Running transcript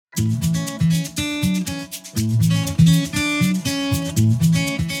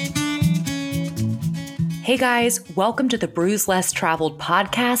Hey guys, welcome to the Brews Less Traveled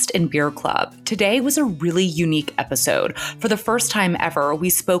podcast and beer club. Today was a really unique episode. For the first time ever, we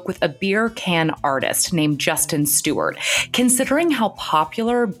spoke with a beer can artist named Justin Stewart. Considering how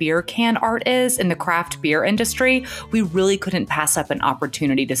popular beer can art is in the craft beer industry, we really couldn't pass up an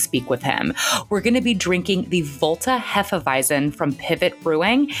opportunity to speak with him. We're going to be drinking the Volta Hefeweizen from Pivot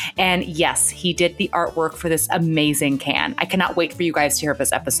Brewing, and yes, he did the artwork for this amazing can. I cannot wait for you guys to hear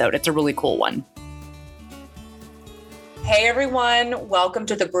this episode. It's a really cool one. Hey everyone, welcome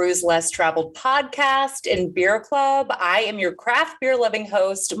to the Brews Less Traveled podcast and beer club. I am your craft beer loving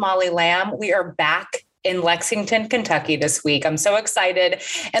host, Molly Lamb. We are back in Lexington, Kentucky this week. I'm so excited.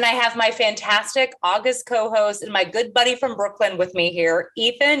 And I have my fantastic August co-host and my good buddy from Brooklyn with me here,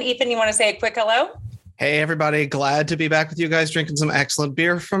 Ethan. Ethan, you want to say a quick hello? Hey, everybody. Glad to be back with you guys drinking some excellent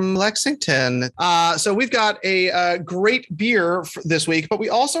beer from Lexington. So we've got a great beer this week, but we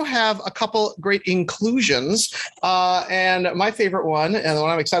also have a couple great inclusions. And my favorite one, and the one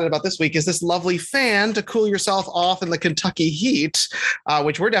I'm excited about this week, is this lovely fan to cool yourself off in the Kentucky heat,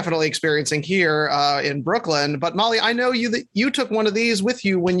 which we're definitely experiencing here in Brooklyn. But Molly, I know you took one of these with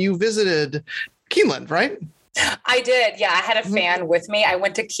you when you visited Keeneland, right? I did. Yeah, I had a fan with me. I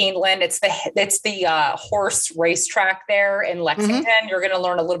went to Keeneland. It's the horse racetrack there in Lexington. You're going to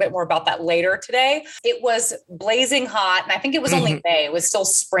learn a little bit more about that later today. It was blazing hot, and I think it was only May. It was still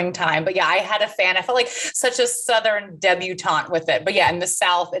springtime. But yeah, I had a fan. I felt like such a Southern debutante with it. But yeah, in the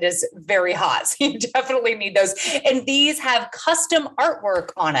South, it is very hot. So you definitely need those. And these have custom artwork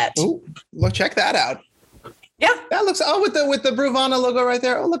on it. Ooh, well, check that out. Yeah. That looks, with the Bruvana logo right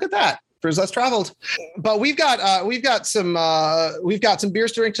there. Oh, look at that. Brews Less Traveled. But we've got some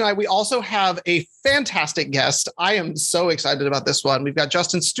beers to drink tonight. We also have a fantastic guest. I am so excited about this one. We've got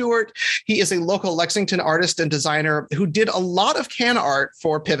Justin Stewart. He is a local Lexington artist and designer who did a lot of can art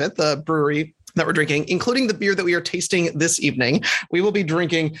for Pivot, the brewery that we're drinking, including the beer that we are tasting this evening. We will be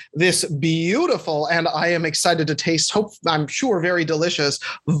drinking this beautiful, and I am excited to taste, I'm sure very delicious,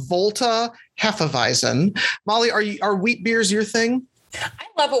 Volta Hefeweizen. Molly, are wheat beers your thing? I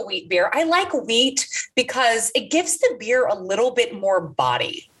love a wheat beer. I like wheat because it gives the beer a little bit more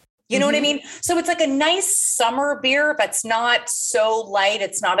body. You know what I mean? So it's like a nice summer beer, but it's not so light.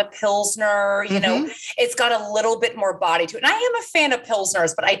 It's not a Pilsner, you know, it's got a little bit more body to it. And I am a fan of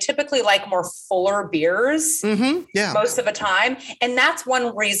Pilsners, but I typically like more fuller beers most of the time. And that's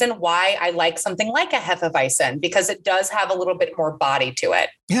one reason why I like something like a Hefeweizen, because it does have a little bit more body to it.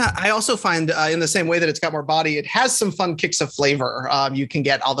 Yeah, I also find in the same way that it's got more body, it has some fun kicks of flavor. You can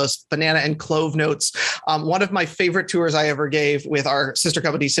get all those banana and clove notes. One of my favorite tours I ever gave with our sister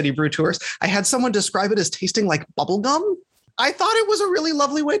company, City Brew Tours, I had someone describe it as tasting like bubble gum. I thought it was a really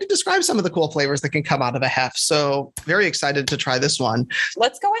lovely way to describe some of the cool flavors that can come out of a hef. So very excited to try this one.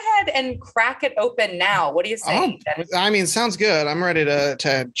 Let's go ahead and crack it open now. What do you say? Sounds good. I'm ready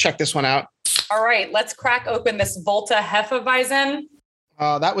to check this one out. All right, let's crack open this Volta Hefeweizen.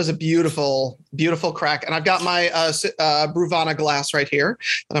 That was a beautiful, beautiful crack. And I've got my Bruvana glass right here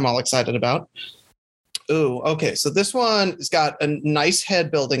that I'm all excited about. Ooh, okay. So this one has got a nice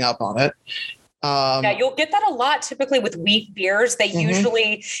head building up on it. Yeah, you'll get that a lot typically with wheat beers. They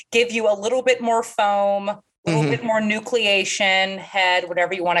usually give you a little bit more foam, a little bit more nucleation, head,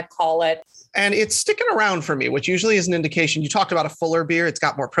 whatever you want to call it. And it's sticking around for me, which usually is an indication. You talked about a fuller beer. It's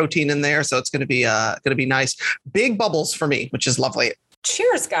got more protein in there, so it's going to be nice. Big bubbles for me, which is lovely.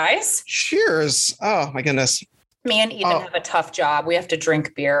 Cheers, guys. Cheers. Oh, my goodness. Me and Ethan have a tough job. We have to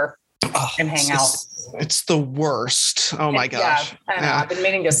drink beer and hang out. It's the worst. Oh, my gosh. Yeah, I know. I've been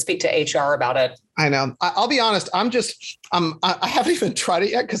meaning to speak to HR about it. I know. I'll be honest. I haven't even tried it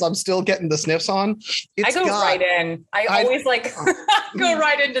yet because I'm still getting the sniffs on. I go right in. I always go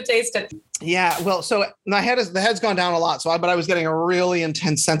right in to taste it. Yeah. Well, so the head's gone down a lot. But I was getting a really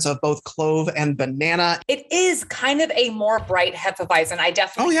intense sense of both clove and banana. It is kind of a more bright Hefeweizen. I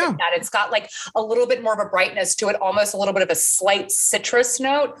definitely think that it's got like a little bit more of a brightness to it, almost a little bit of a slight citrus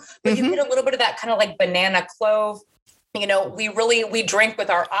note, but you get a little bit of that kind of like banana clove. You know, we drink with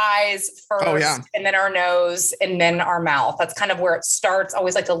our eyes first and then our nose and then our mouth. That's kind of where it starts. I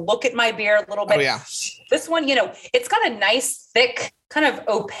always like to look at my beer a little bit. This one, you know, it's got a nice, thick, kind of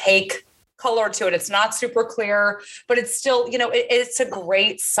opaque color to it. It's not super clear, but it's still, you know, it's a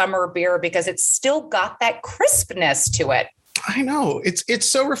great summer beer because it's still got that crispness to it. I know it's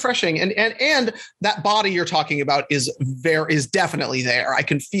so refreshing, and that body you're talking about is definitely there. I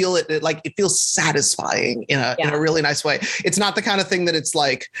can feel it. It feels satisfying in a really nice way. It's not the kind of thing that it's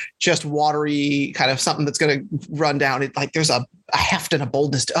like just watery kind of something that's going to run down. It like there's a heft and a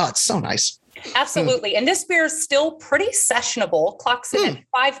boldness. It's so nice. Absolutely. And this beer is still pretty sessionable, clocks in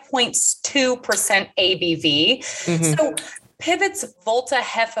at 5.2% ABV. Mm-hmm. So Pivot's Volta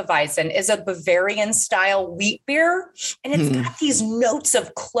Hefeweizen is a Bavarian-style wheat beer, and it's got these notes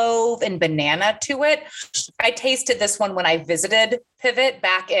of clove and banana to it. I tasted this one when I visited Pivot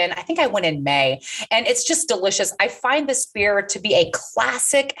back in, I think I went in May, and it's just delicious. I find this beer to be a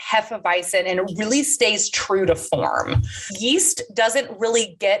classic Hefeweizen, and it really stays true to form. Yeast doesn't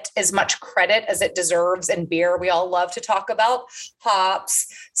really get as much credit as it deserves in beer. We all love to talk about hops.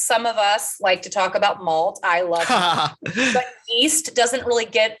 Some of us like to talk about malt. I love it. But yeast doesn't really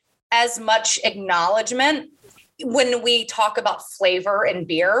get as much acknowledgement when we talk about flavor in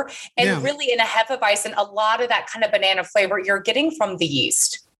beer. And really in a Hefeweizen, a lot of that kind of banana flavor you're getting from the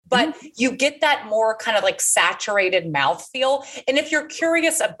yeast. But you get that more kind of like saturated mouthfeel. And if you're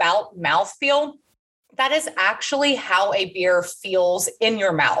curious about mouthfeel, that is actually how a beer feels in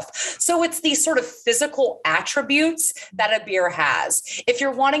your mouth. So it's these sort of physical attributes that a beer has. If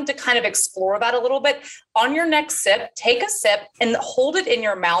you're wanting to kind of explore that a little bit, on your next sip, take a sip and hold it in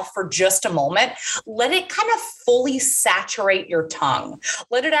your mouth for just a moment. Let it kind of fully saturate your tongue.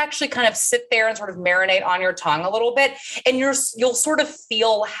 Let it actually kind of sit there and sort of marinate on your tongue a little bit. And you'll sort of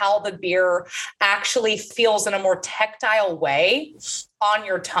feel how the beer actually feels in a more tactile way on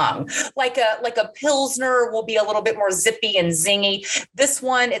your tongue. Like a Pilsner will be a little bit more zippy and zingy. This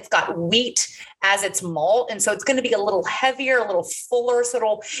one, it's got wheat as its malt. And so it's going to be a little heavier, a little fuller.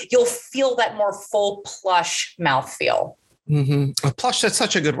 So you'll feel that more full plush mouthfeel. Mm-hmm. Plush, that's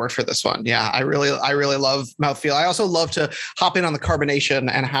such a good word for this one. Yeah, I really love mouthfeel. I also love to hop in on the carbonation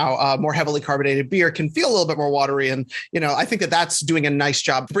and how more heavily carbonated beer can feel a little bit more watery. And, I think that's doing a nice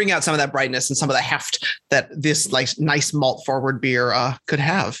job to bring out some of that brightness and some of the heft that this like nice malt forward beer could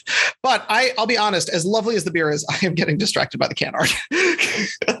have. But I'll be honest, as lovely as the beer is, I am getting distracted by the can art.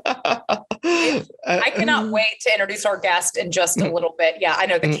 I cannot wait to introduce our guest in just a little bit. Yeah, I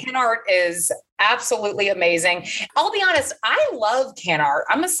know the can art is absolutely amazing. I'll be honest, I love can art.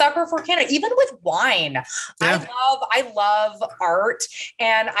 I'm a sucker for can art, even with wine. Yeah. I love art,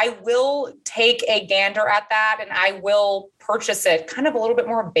 and I will take a gander at that, and I will purchase it kind of a little bit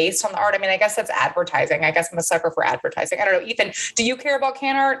more based on the art. I mean, I guess that's advertising. I guess I'm a sucker for advertising. I don't know. Ethan, do you care about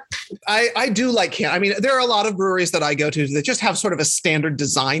can art? I do like can. I mean, there are a lot of breweries that I go to that just have sort of a standard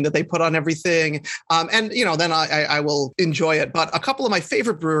design that they put on everything. And, then I will enjoy it. But a couple of my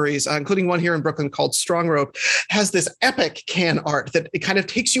favorite breweries, including one here in Brooklyn called Strong Rope, has this epic can art that it kind of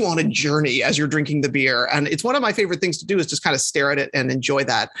takes you on a journey as you're drinking the beer. And it's one of my favorite things to do is just kind of stare at it and enjoy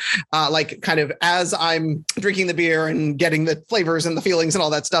that. Like kind of as I'm drinking the beer and getting the flavors and the feelings and all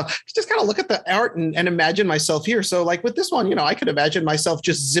that stuff, just kind of look at the art and imagine myself here. So like with this one, I could imagine myself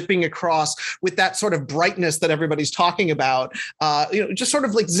just zipping across with that sort of brightness that everybody's talking about, just sort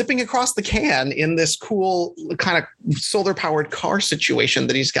of like zipping across the can in this cool kind of solar powered car situation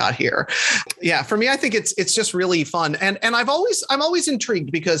that he's got here. Yeah. For me, I think it's just really fun. And I'm always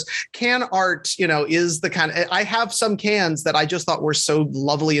intrigued because can art, is the kind of, I have some cans that I just thought were so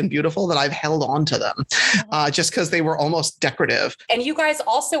lovely and beautiful that I've held on to them just because they were almost decorative. And you guys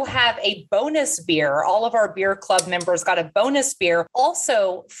also have a bonus beer. All of our beer club members got a bonus beer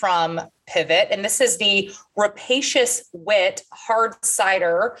also from Pivot, and this is the Rapacious Wit hard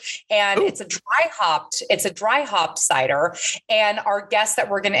cider, and it's a dry hopped cider. And our guest that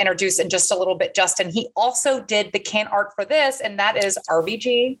we're going to introduce in just a little bit, Justin, he also did the can art for this, and that is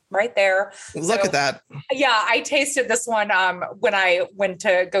RBG right there. Look at that. Yeah, I tasted this one when I went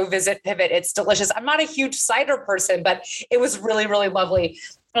to go visit Pivot. It's delicious. I'm not a huge cider person, but it was really, really lovely.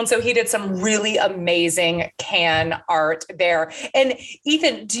 And so he did some really amazing can art there. And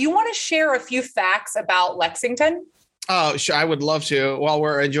Ethan, do you want to share a few facts about Lexington? Oh, sure. I would love to while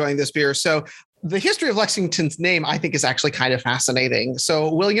we're enjoying this beer. So the history of Lexington's name, I think, is actually kind of fascinating.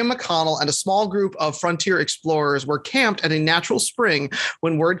 So William McConnell and a small group of frontier explorers were camped at a natural spring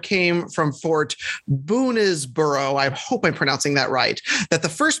when word came from Fort Boonesborough, I hope I'm pronouncing that right, that the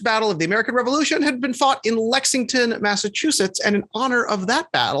first battle of the American Revolution had been fought in Lexington, Massachusetts. And in honor of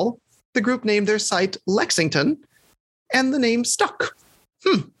that battle, the group named their site Lexington, and the name stuck.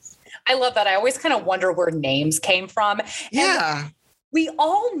 I love that. I always kind of wonder where names came from. Yeah. We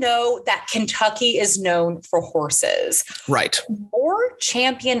all know that Kentucky is known for horses. Right. More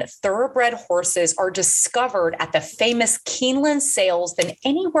champion thoroughbred horses are discovered at the famous Keeneland sales than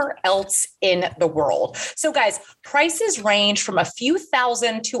anywhere else in the world. So guys, prices range from a few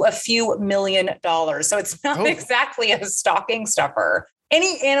thousand to a few $1,000,000. So it's not exactly a stocking stuffer.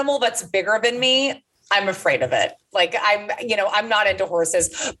 Any animal that's bigger than me, I'm afraid of it. Like I'm not into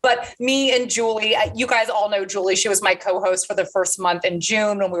horses, but me and Julie, you guys all know Julie. She was my co-host for the first month in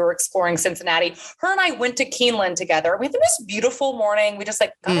June when we were exploring Cincinnati. Her and I went to Keeneland together. We had this beautiful morning. We just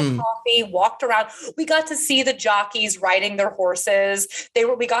got a coffee, walked around. We got to see the jockeys riding their horses.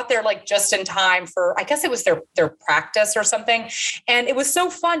 We got there like just in time for, I guess it was their practice or something. And it was so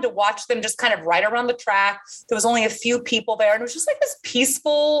fun to watch them just kind of ride around the track. There was only a few people there and it was just like this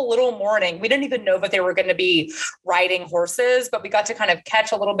peaceful little morning. We didn't even know that they were going to be riding horses, but we got to kind of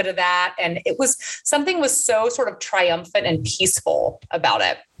catch a little bit of that. And it was something was so sort of triumphant and peaceful about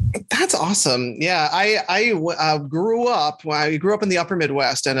it. That's awesome. Yeah. I grew up in the upper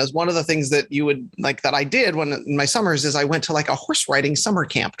Midwest. And as one of the things that you would like that I did in my summers is I went to like a horse riding summer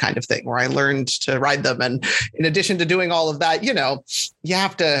camp kind of thing where I learned to ride them. And in addition to doing all of that, you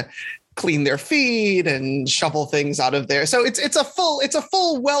have to clean their feed and shovel things out of there. So it's a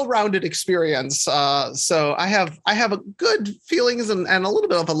full, well-rounded experience. So I have a good feelings and a little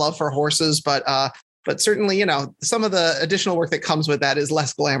bit of a love for horses, but certainly, some of the additional work that comes with that is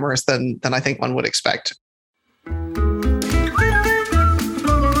less glamorous than I think one would expect.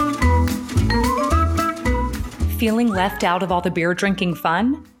 Feeling left out of all the beer drinking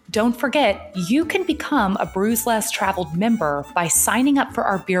fun? Don't forget, you can become a Brews Less Traveled member by signing up for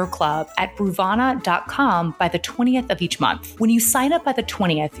our beer club at Bruvana.com by the 20th of each month. When you sign up by the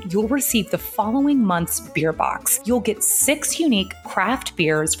 20th, you'll receive the following month's beer box. You'll get 6 unique craft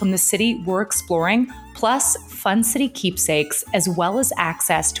beers from the city we're exploring, plus Fun City keepsakes, as well as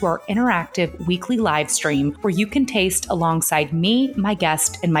access to our interactive weekly live stream where you can taste alongside me, my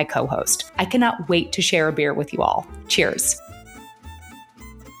guest, and my co-host. I cannot wait to share a beer with you all. Cheers.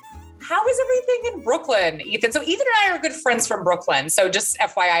 How is everything in Brooklyn, Ethan? So Ethan and I are good friends from Brooklyn. So just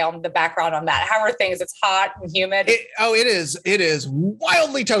FYI on the background on that. How are things? It's hot and humid. It is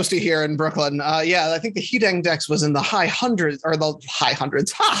wildly toasty here in Brooklyn. I think the heat index was in the high hundreds or the high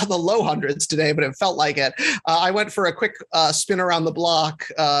hundreds, the low hundreds today, but it felt like it. I went for a quick spin around the block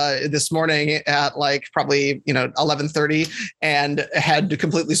this morning at like probably 11:30 and had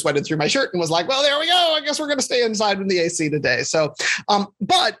completely sweated through my shirt and was like, well, there we go. I guess we're going to stay inside in the AC today. So,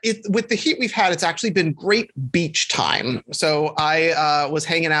 but with the heat we've had, it's actually been great beach time. So I was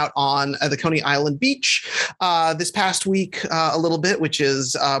hanging out on the Coney Island beach this past week a little bit, which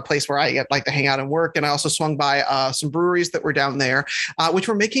is a place where I like to hang out and work. And I also swung by some breweries that were down there, which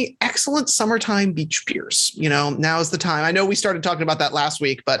were making excellent summertime beach beers. Now is the time. I know we started talking about that last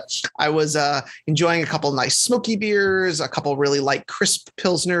week, but I was enjoying a couple nice smoky beers, a couple really light crisp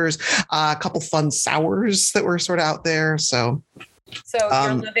pilsners, a couple fun sours that were sort of out there. So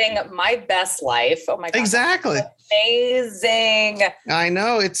you're living my best life. Oh my God. Exactly. Amazing. I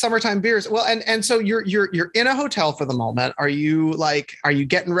know it's summertime beers. Well, and so you're in a hotel for the moment. Are you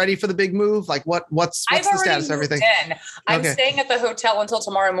getting ready for the big move? Like what's the status of everything? I'm staying at the hotel until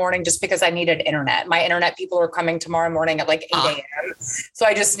tomorrow morning just because I needed internet. My internet people are coming tomorrow morning at like 8 a.m. So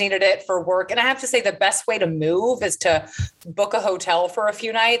I just needed it for work. And I have to say the best way to move is to book a hotel for a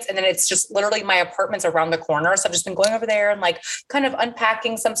few nights. And then it's just literally my apartment's around the corner. So I've just been going over there and like kind of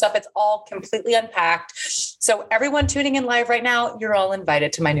unpacking some stuff. It's all completely unpacked. So everyone tuning in live right now, you're all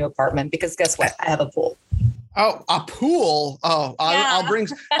invited to my new apartment because guess what? I have a pool. Oh, a pool. Oh, yeah.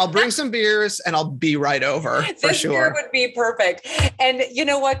 I'll bring some beers and I'll be right over for sure. Beer would be perfect. And you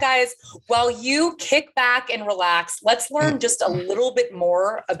know what, guys, while you kick back and relax, let's learn just a little bit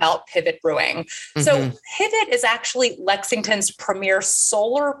more about Pivot Brewing. Mm-hmm. So Pivot is actually Lexington's premier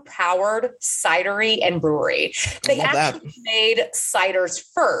solar powered cidery and brewery. They actually made ciders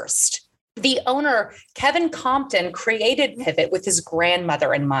first. The owner, Kevin Compton, created Pivot with his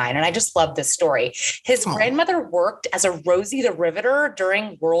grandmother in mind. And I just love this story. His grandmother worked as a Rosie the Riveter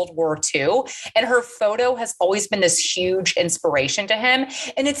during World War II. And her photo has always been this huge inspiration to him.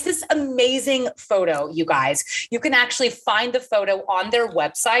 And it's this amazing photo, you guys. You can actually find the photo on their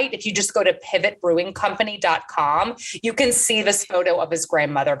website. If you just go to pivotbrewingcompany.com, you can see this photo of his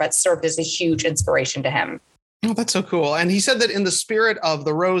grandmother that served as a huge inspiration to him. Oh, that's so cool. And he said that in the spirit of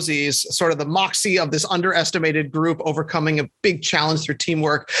the Rosies, sort of the moxie of this underestimated group overcoming a big challenge through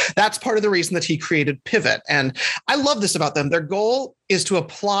teamwork, that's part of the reason that he created Pivot. And I love this about them. Their goal is to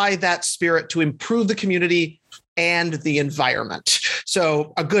apply that spirit to improve the community and the environment.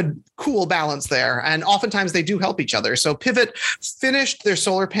 So a good, cool balance there. And oftentimes they do help each other. So Pivot finished their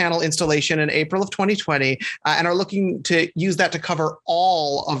solar panel installation in April of 2020 and are looking to use that to cover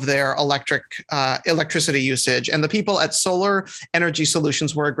all of their electricity usage. And the people at Solar Energy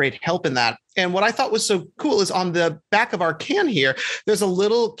Solutions were a great help in that. And what I thought was so cool is on the back of our can here, there's a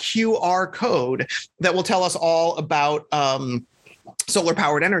little QR code that will tell us all about solar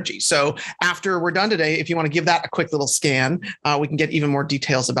powered energy. So after we're done today, if you want to give that a quick little scan, we can get even more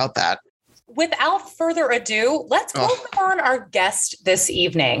details about that. Without further ado, let's welcome on our guest this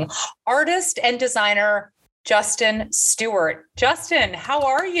evening, artist and designer Justin Stewart. Justin, how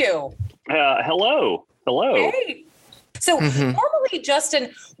are you? Hello. Hey. So normally,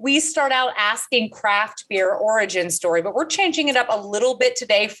 Justin, we start out asking craft beer origin story, but we're changing it up a little bit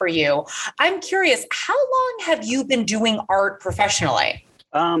today for you. I'm curious, how long have you been doing art professionally?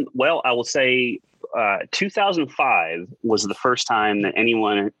 Well, I will say 2005 was the first time that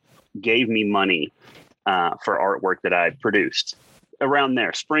anyone gave me money for artwork that I produced. Around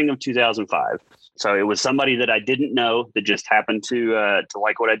there, spring of 2005. So it was somebody that I didn't know that just happened to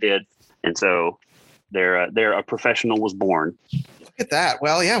like what I did, and so there a professional was born. Look at that.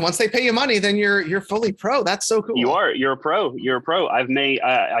 Well, yeah, once they pay you money, then you're fully pro. That's so cool. You're a pro.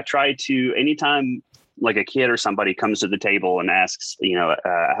 I try to, anytime like a kid or somebody comes to the table and asks,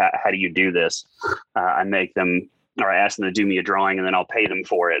 how do you do this? I ask them to do me a drawing and then I'll pay them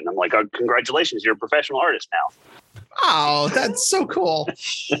for it. And I'm like, oh, congratulations, you're a professional artist now. Oh, that's so cool.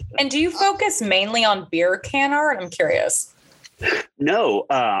 And do you focus mainly on beer can art? I'm curious. No,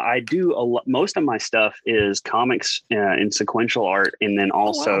 I do most of my stuff is comics and sequential art, and then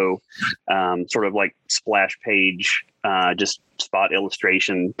also sort of like splash page, just spot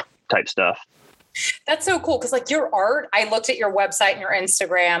illustration type stuff. That's so cool because like your art, I looked at your website and your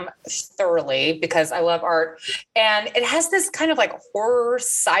Instagram thoroughly because I love art, and it has this kind of like horror,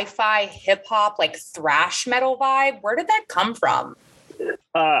 sci-fi, hip hop, like thrash metal vibe. Where did that come from?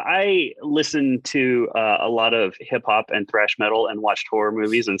 I listened to a lot of hip hop and thrash metal and watched horror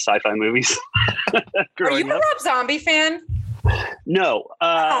movies and sci-fi movies. Are you a Rob Zombie fan? No,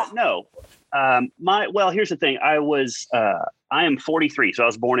 no. Here's the thing. I am 43, so I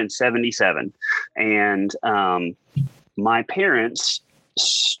was born in 77, and my parents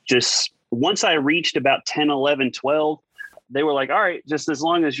just, once I reached about 10, 11, 12, they were like, all right, just as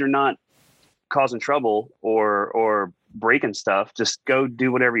long as you're not causing trouble or breaking stuff, just go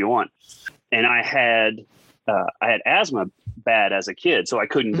do whatever you want. And I had asthma bad as a kid, so I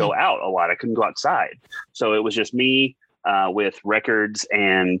couldn't go out a lot. I couldn't go outside. So it was just me with records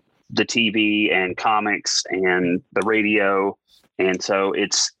and the TV and comics and the radio. And so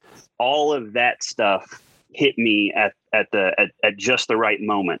it's all of that stuff hit me at just the right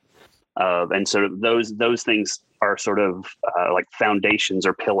moment. And so those things are sort of like foundations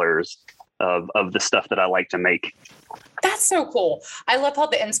or pillars of the stuff that I like to make. That's so cool. I love how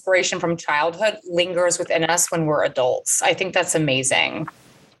the inspiration from childhood lingers within us when we're adults. I think that's amazing.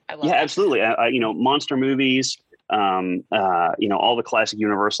 I love that. Absolutely. Monster movies, all the classic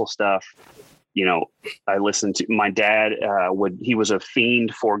Universal stuff. I listened to my dad. He was a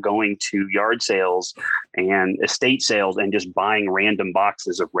fiend for going to yard sales and estate sales and just buying random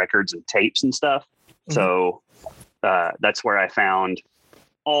boxes of records and tapes and stuff. Mm-hmm. So that's where I found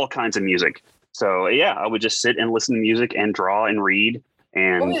all kinds of music. So yeah, I would just sit and listen to music and draw and read,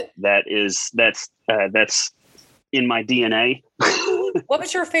 and that's in my DNA. What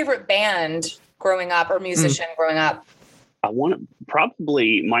was your favorite band growing up or musician growing up? I want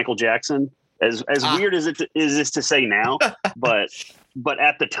probably Michael Jackson. As weird as it is to say now, but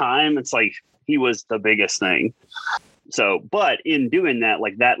at the time, it's like he was the biggest thing. So, but in doing that,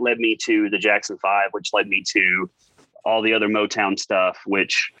 like that led me to the Jackson 5, which led me to all the other Motown stuff,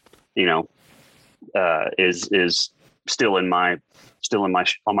 which is still on my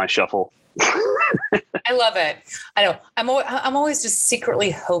shuffle. I love it. I know. I'm always just secretly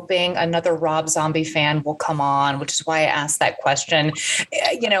hoping another Rob Zombie fan will come on, which is why I asked that question.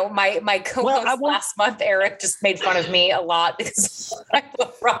 My co-host last month, Eric, just made fun of me a lot because I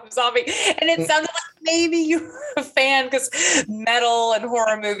love Rob Zombie, and it sounded like maybe you're a fan because metal and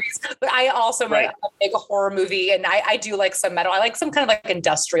horror movies. But I also make a big horror movie, and I do like some metal. I like some kind of like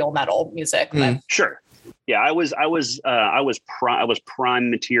industrial metal music. Sure. Yeah, I was prime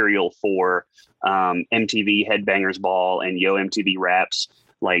material for MTV Headbangers Ball and Yo MTV Raps.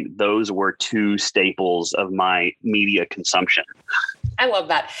 Like those were two staples of my media consumption. I love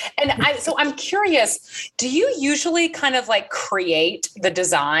that. And so I'm curious, do you usually kind of like create the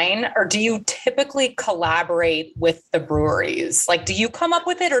design, or do you typically collaborate with the breweries? Like, do you come up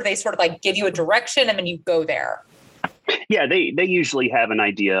with it, or they sort of like give you a direction and then you go there? Yeah, they usually have an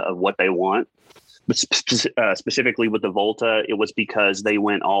idea of what they want. But specifically with the Volta, it was because they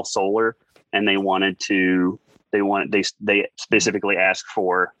went all solar and they specifically asked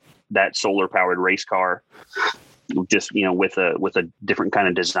for that solar powered race car, just, with a different kind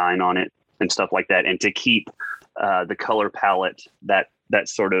of design on it and stuff like that. And to keep the color palette, that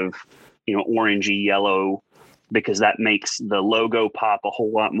sort of, orangey yellow, because that makes the logo pop a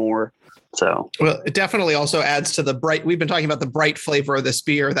whole lot more. So, well, it definitely also adds to the bright. We've been talking about the bright flavor of this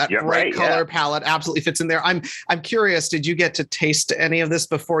beer. That bright color palette absolutely fits in there. I'm curious. Did you get to taste any of this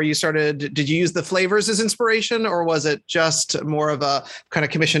before you started? Did you use the flavors as inspiration, or was it just more of a kind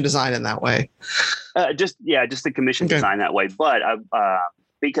of commission design in that way? Just the commission design that way. But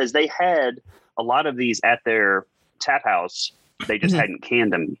because they had a lot of these at their tap house, they just hadn't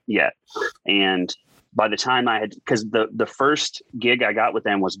canned them yet, and by the time because the first gig I got with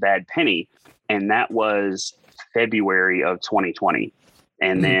them was Bad Penny, and that was February of 2020.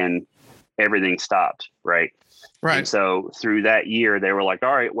 And then everything stopped. Right. And so through that year, they were like,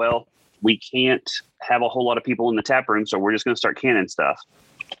 all right, well, we can't have a whole lot of people in the tap room, so we're just going to start canning stuff.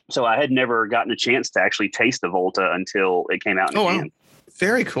 So I had never gotten a chance to actually taste the Volta until it came out in a can. Wow.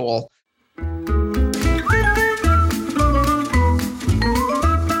 Very cool.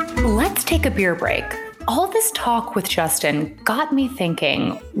 Let's take a beer break. All this talk with Justin got me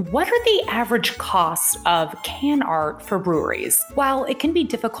thinking, what are the average costs of can art for breweries? While it can be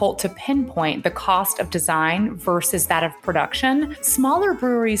difficult to pinpoint the cost of design versus that of production, smaller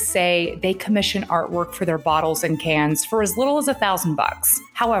breweries say they commission artwork for their bottles and cans for as little as $1,000.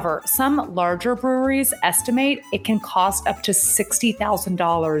 However, some larger breweries estimate it can cost up to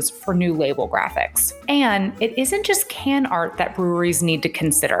 $60,000 for new label graphics. And it isn't just can art that breweries need to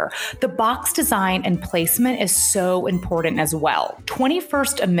consider. The box design and placement is so important as well.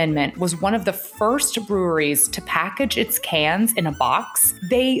 21st Amendment was one of the first breweries to package its cans in a box.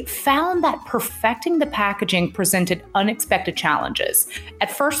 They found that perfecting the packaging presented unexpected challenges. At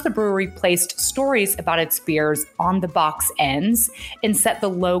first, the brewery placed stories about its beers on the box ends and set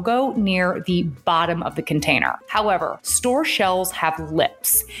the logo near the bottom of the container. However, store shelves have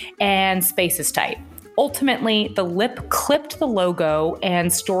lips and space is tight. Ultimately, the lip clipped the logo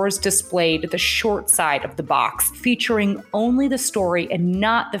and stores displayed the short side of the box, featuring only the story and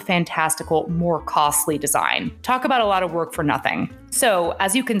not the fantastical, more costly design. Talk about a lot of work for nothing. So,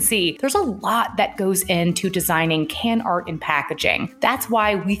 as you can see, there's a lot that goes into designing can art and packaging. That's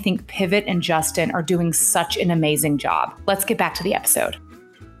why we think Pivot and Justin are doing such an amazing job. Let's get back to the episode.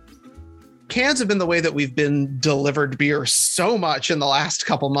 Cans have been the way that we've been delivered beer so much in the last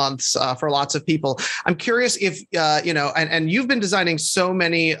couple months for lots of people. I'm curious if, and you've been designing so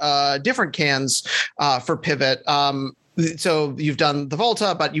many different cans for Pivot. So you've done the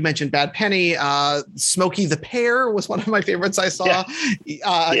Volta, but you mentioned Bad Penny. Smokey the Pear was one of my favorites I saw.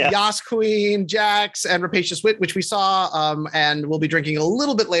 Yas Queen, Jax, and Rapacious Wit, which we saw and we'll be drinking a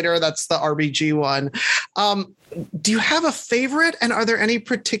little bit later. That's the RBG one. Do you have a favorite? And are there any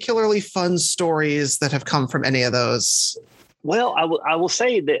particularly fun stories that have come from any of those? Well, I will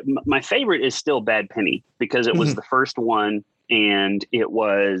say that my favorite is still Bad Penny because it was the first one, and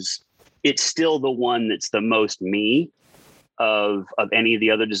it's still the one that's the most me of any of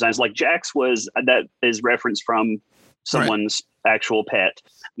the other designs. Like Jax that is referenced from someone's actual pet.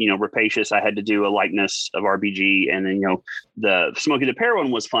 Rapacious, I had to do a likeness of RBG, and then the Smokey the Pear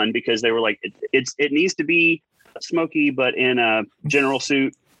one was fun because they were like, it needs to be Smokey, but in a general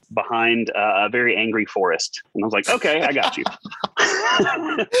suit behind a very angry forest. And I was like, okay, I got you.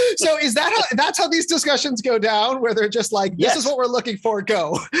 So that's how these discussions go down, where they're just like, this is what we're looking for,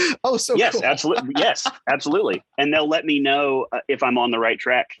 go. Oh, so yes, cool. Absolutely. Yes, absolutely. And they'll let me know if I'm on the right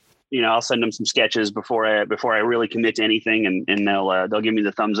track. I'll send them some sketches before I really commit to anything, and they'll give me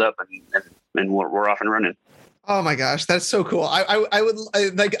the thumbs up, and we're off and running. Oh my gosh, that's so cool. I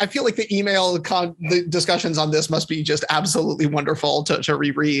feel like the discussions on this must be just absolutely wonderful to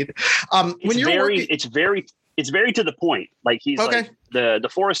reread. It's very to the point. Like he's like, the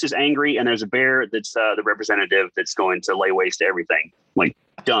forest is angry and there's a bear that's the representative that's going to lay waste to everything. Like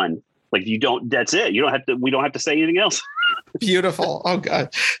done. Like that's it. We don't have to say anything else. Beautiful. Oh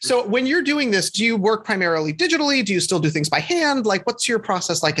God. So when you're doing this, do you work primarily digitally? Do you still do things by hand? Like what's your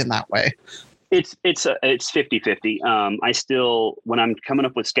process like in that way? It's 50-50. I still, when I'm coming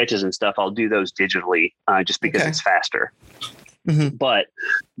up with sketches and stuff, I'll do those digitally just because it's faster. But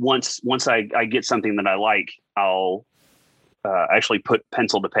once I get something that I like, I'll actually put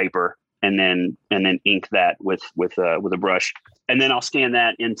pencil to paper and then ink that with a brush, and then I'll scan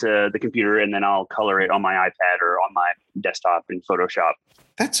that into the computer, and then I'll color it on my iPad or on my desktop in Photoshop.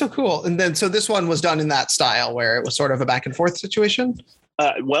 That's so cool. And then, so this one was done in that style where it was sort of a back and forth situation?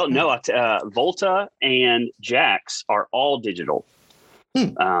 Well, no, Volta and Jax are all digital.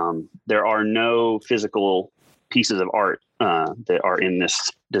 There are no physical pieces of art that are in this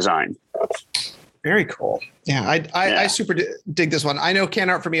design. Very cool. Yeah, I super dig this one. I know can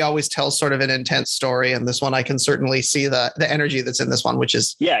art for me always tells sort of an intense story, and this one I can certainly see the energy that's in this one, which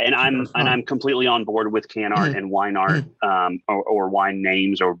is and I'm completely on board with can art and wine art, or wine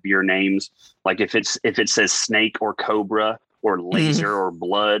names or beer names. Like if it says snake or cobra or laser or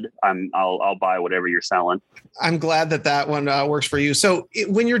blood, I'll buy whatever you're selling. I'm glad that one works for you. So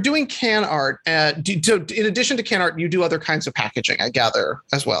when you're doing can art, so in addition to can art, you do other kinds of packaging, I gather,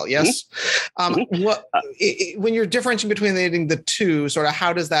 as well. Yes. When you're differentiating between the two, sort of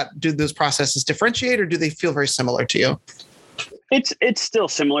how do those processes differentiate, or do they feel very similar to you? It's still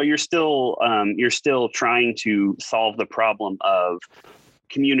similar. You're still trying to solve the problem of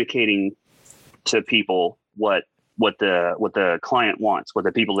communicating to people what the client wants, what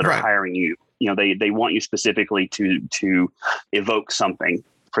the people that are hiring you, they want you specifically to evoke something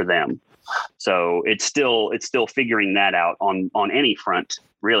for them. So it's still figuring that out on any front,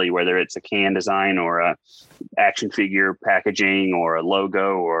 really, whether it's a can design or a action figure packaging or a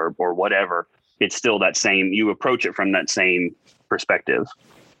logo or whatever. It's still that same, you approach it from that same perspective.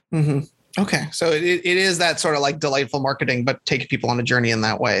 Mm-hmm. Okay. So it is that sort of like delightful marketing, but taking people on a journey in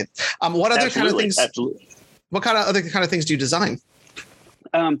that way. What other kind of things? Absolutely. What other kind of things do you design?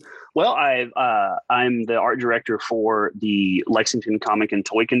 Well, I'm the art director for the Lexington Comic and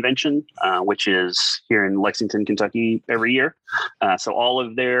Toy Convention, which is here in Lexington, Kentucky, every year. So all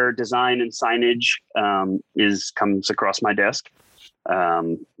of their design and signage comes across my desk.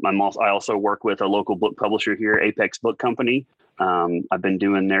 I also work with a local book publisher here, Apex Book Company. I've been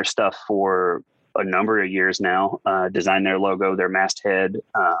doing their stuff for a number of years now. Design their logo, their masthead,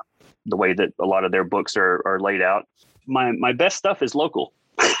 the way that a lot of their books are laid out. My best stuff is local.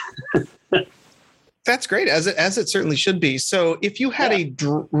 That's great, as it certainly should be. So if you had a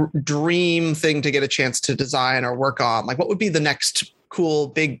dream thing to get a chance to design or work on, like what would be the next cool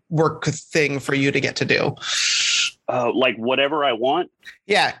big work thing for you to get to do? Like whatever I want.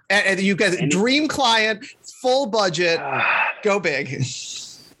 Yeah. And you guys, dream client, full budget, go big.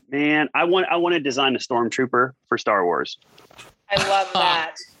 Man, I want to design a stormtrooper for Star Wars. I love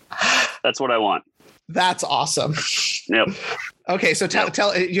that. That's what I want. That's awesome. Yep. Okay, so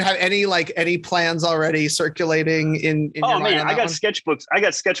tell you have any plans already circulating in your mind? Man, I got sketchbooks. I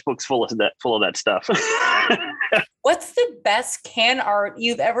got sketchbooks full of that stuff. What's the best can art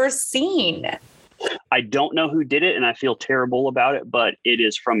you've ever seen? I don't know who did it, and I feel terrible about it, but it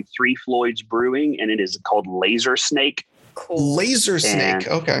is from Three Floyds Brewing, and it is called Laser Snake. Cool. Laser Snake.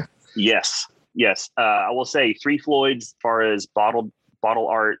 Okay. Yes. I will say Three Floyds, as far as bottle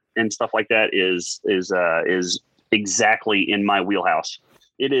art and stuff like that, is exactly in my wheelhouse.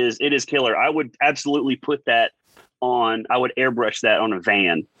 It is killer. I would absolutely put that on. I would airbrush that on a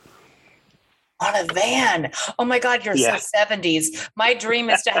van. On a van. Oh my God, you're so 70s. My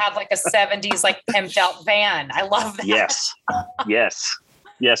dream is to have like a 70s, like pimped out van. I love that. Yes.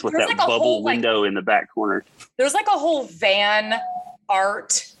 With that like bubble window in the back corner. There's like a whole van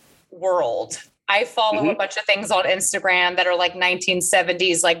art world. I follow a bunch of things on Instagram that are like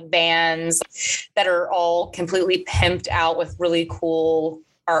 1970s, like vans that are all completely pimped out with really cool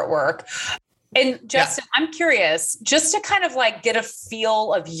artwork. And Justin, I'm curious, just to kind of like get a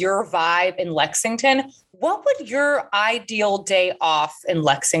feel of your vibe in Lexington, what would your ideal day off in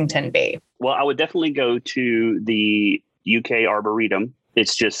Lexington be? Well, I would definitely go to the UK Arboretum.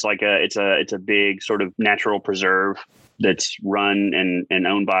 It's just like it's a big sort of natural preserve that's run and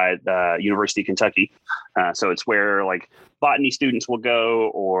owned by the University of Kentucky. So it's where like botany students will go,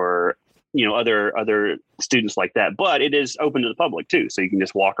 or other students like that, but it is open to the public too. So you can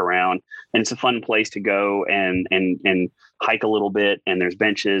just walk around, and it's a fun place to go and hike a little bit. And there's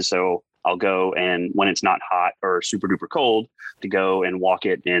benches. So I'll go, and when it's not hot or super duper cold, to go and walk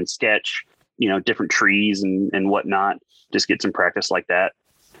it and sketch, different trees and whatnot, just get some practice like that.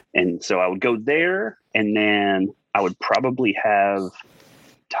 And so I would go there, and then I would probably have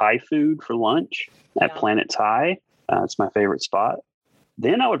Thai food for lunch at Planet Thai. It's my favorite spot.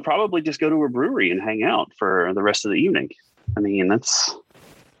 Then I would probably just go to a brewery and hang out for the rest of the evening. I mean,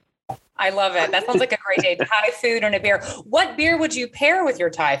 I love it. That sounds like a great day. Thai food and a beer. What beer would you pair with your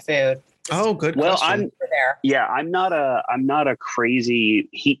Thai food? Oh, good Well, question. I'm not a crazy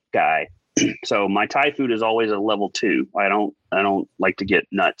heat guy. So my Thai food is always a level 2. I don't like to get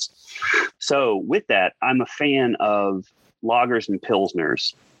nuts. So with that, I'm a fan of lagers and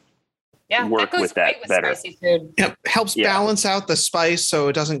pilsners. Yeah, Work that goes with that great with better. spicy food. Yep. Helps balance out the spice so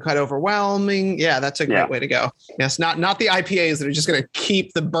it doesn't quite overwhelming. Yeah, that's a great way to go. Yes, not the IPAs that are just going to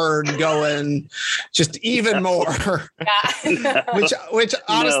keep the burn going just even more. Yeah. which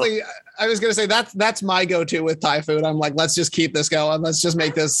honestly, I was going to say that's my go-to with Thai food. I'm like, let's just keep this going. Let's just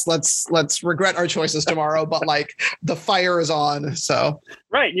make this. Let's regret our choices tomorrow. But like the fire is on. So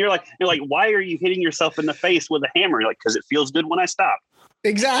right, and you're like, why are you hitting yourself in the face with a hammer? You're like, because it feels good when I stop.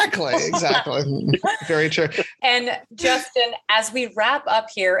 Exactly. Very true. And Justin, as we wrap up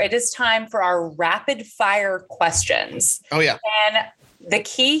here, it is time for our rapid fire questions. Oh, yeah. And the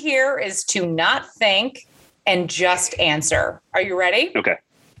key here is to not think and just answer. Are you ready? Okay.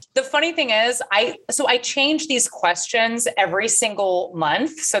 The funny thing is, I change these questions every single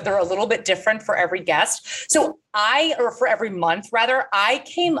month. So they're a little bit different for every guest. So for every month rather, I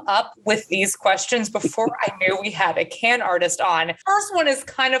came up with these questions before I knew we had a can artist on. First one is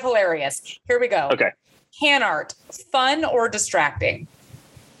kind of hilarious. Here we go. Okay. Can art, fun or distracting?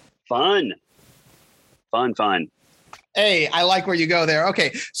 Fun. Hey, I like where you go there.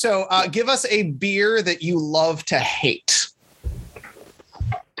 Okay. So give us a beer that you love to hate.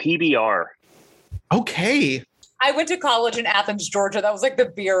 PBR. Okay. I went to college in Athens, Georgia. That was like the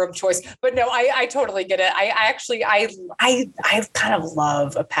beer of choice. But no, I totally get it. I kind of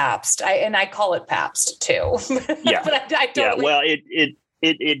love a Pabst. I call it Pabst too. Yeah. But I totally. Yeah. Well,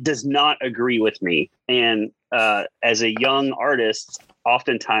 it does not agree with me. And as a young artist,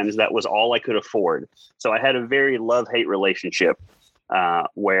 oftentimes that was all I could afford. So I had a very love-hate relationship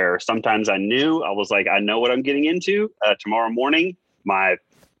where sometimes I was like, I know what I'm getting into. Tomorrow morning, my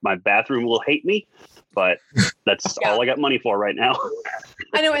bathroom will hate me, but that's all I got money for right now.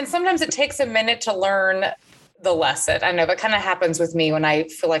 I know. And sometimes it takes a minute to learn the lesson. I know that kind of happens with me when I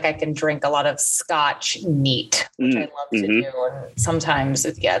feel like I can drink a lot of scotch neat, which I love to do. And sometimes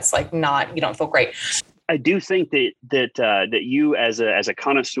it's like you don't feel great. I do think that you as a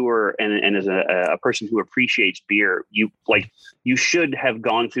connoisseur and as a person who appreciates beer, you should have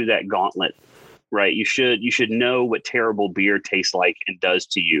gone through that gauntlet. Right. You should know what terrible beer tastes like and does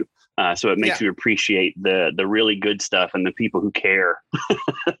to you. So it makes you appreciate the really good stuff and the people who care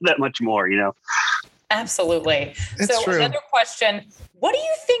that much more, Absolutely. It's true. Another question, what do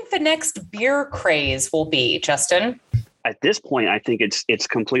you think the next beer craze will be, Justin? At this point, I think it's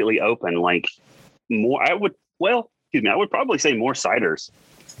completely open. Like more, I would probably say more ciders.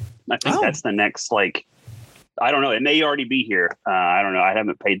 I think that's the next, I don't know. It may already be here. I don't know. I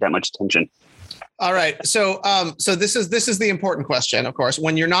haven't paid that much attention. All right. So this is the important question, of course,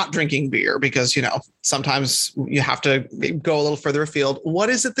 when you're not drinking beer, because, sometimes you have to go a little further afield. What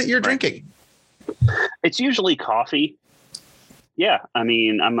is it that you're drinking? It's usually coffee. Yeah. I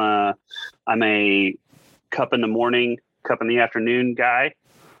mean, I'm a cup in the morning, cup in the afternoon guy.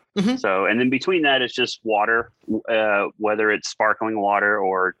 Mm-hmm. So, and then between that, it's just water, whether it's sparkling water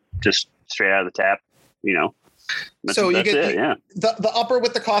or just straight out of the tap, So you get the upper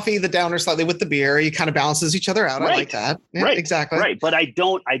with the coffee, the downer slightly with the beer. You kind of balances each other out. Right. I like that. Yeah, right. Exactly. Right. But I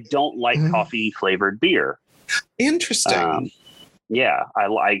don't like coffee flavored beer. Interesting.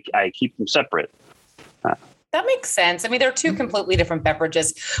 I keep them separate. That makes sense. I mean, they're two completely different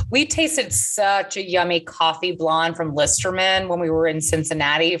beverages. We tasted such a yummy coffee blonde from Listerman when we were in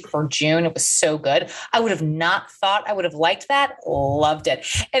Cincinnati for June. It was so good. I would have not thought I would have liked that. Loved it.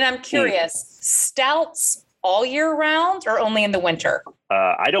 And I'm curious, stouts all year round or only in the winter?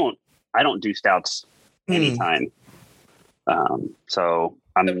 I don't do stouts anytime. So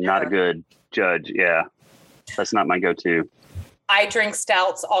I'm not a good judge. Yeah. That's not my go-to. I drink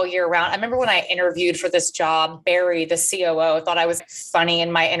stouts all year round. I remember when I interviewed for this job, Barry, the COO, thought I was funny in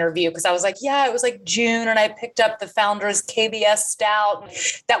my interview because I was like, yeah, it was like June and I picked up the Founders KBS Stout.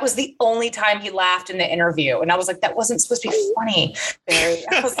 That was the only time he laughed in the interview. And I was like, that wasn't supposed to be funny, Barry.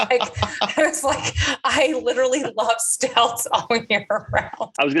 I was like, I literally love stouts all year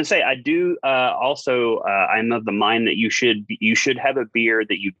round. I was going to say, I do also, I'm of the mind that you should have a beer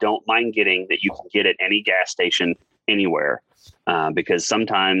that you don't mind getting, that you can get at any gas station anywhere. Because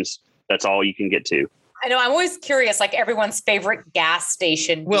sometimes that's all you can get to. I know. I'm always curious, like everyone's favorite gas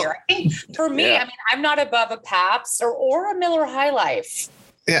station beer. I think for me, I mean, I'm not above a Pabst or a Miller High Life.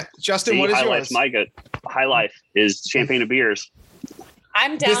 Yeah. Justin, what is High yours? Life's my good. High Life is champagne of beers.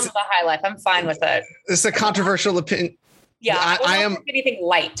 I'm down with the High Life. I'm fine with it. This is a controversial opinion. Yeah. I am anything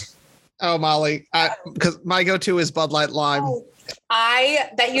light. Oh, Molly, because my go-to is Bud Light Lime.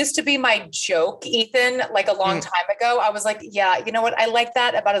 That used to be my joke, Ethan, like a long time ago. I was like, yeah, you know what? I like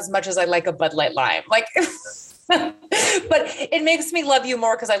that about as much as I like a Bud Light Lime. Like, but it makes me love you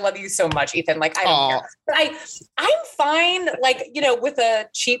more because I love you so much, Ethan. Like, I don't care. But I'm fine, like, with a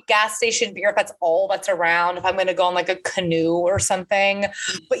cheap gas station beer, if that's all that's around, if I'm going to go on like a Canoe or something.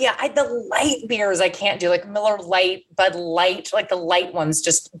 But yeah, the light beers I can't do, like Miller Lite, Bud Light, like the light ones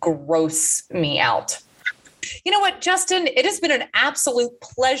just gross me out. You know what, Justin, it has been an absolute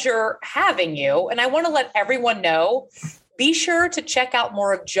pleasure having you. And I want to let everyone know, be sure to check out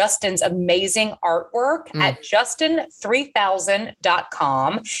more of Justin's amazing artwork at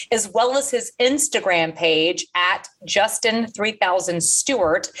justin3000.com, as well as his Instagram page at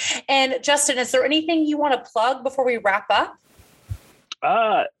Justin3000Stewart. And Justin, is there anything you want to plug before we wrap up?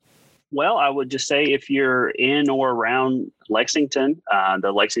 Well, I would just say if you're in or around Lexington,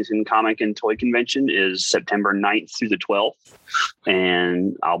 the Lexington Comic and Toy Convention is September 9th through the 12th.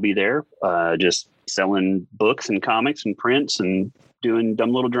 And I'll be there just selling books and comics and prints and doing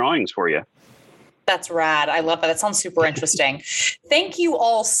dumb little drawings for you. That's rad. I love that. That sounds super interesting. Thank you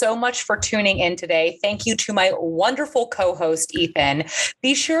all so much for tuning in today. Thank you to my wonderful co-host, Ethan.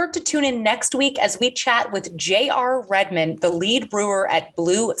 Be sure to tune in next week as we chat with J.R. Redmond, the lead brewer at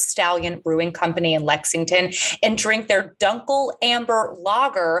Blue Stallion Brewing Company in Lexington, and drink their Dunkel Amber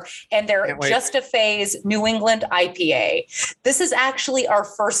Lager and their Just a Phase New England IPA. This is actually our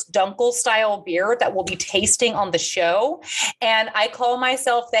first Dunkel style beer that we'll be tasting on the show. And I call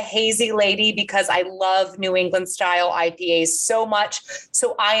myself the Hazy Lady because I love New England style IPAs so much.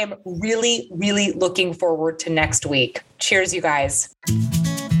 So I am really, really looking forward to next week. Cheers, you guys.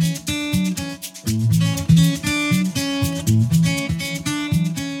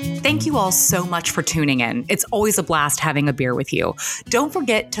 Thank you all so much for tuning in. It's always a blast having a beer with you. Don't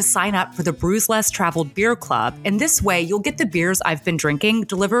forget to sign up for the Brews Less Traveled Beer Club, and this way you'll get the beers I've been drinking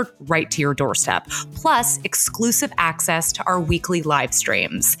delivered right to your doorstep, plus exclusive access to our weekly live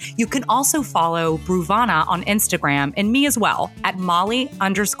streams. You can also follow Bruvana on Instagram and me as well at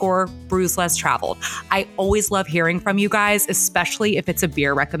Molly_Brews Less Traveled. I always love hearing from you guys, especially if it's a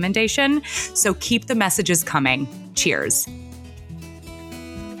beer recommendation. So keep the messages coming. Cheers.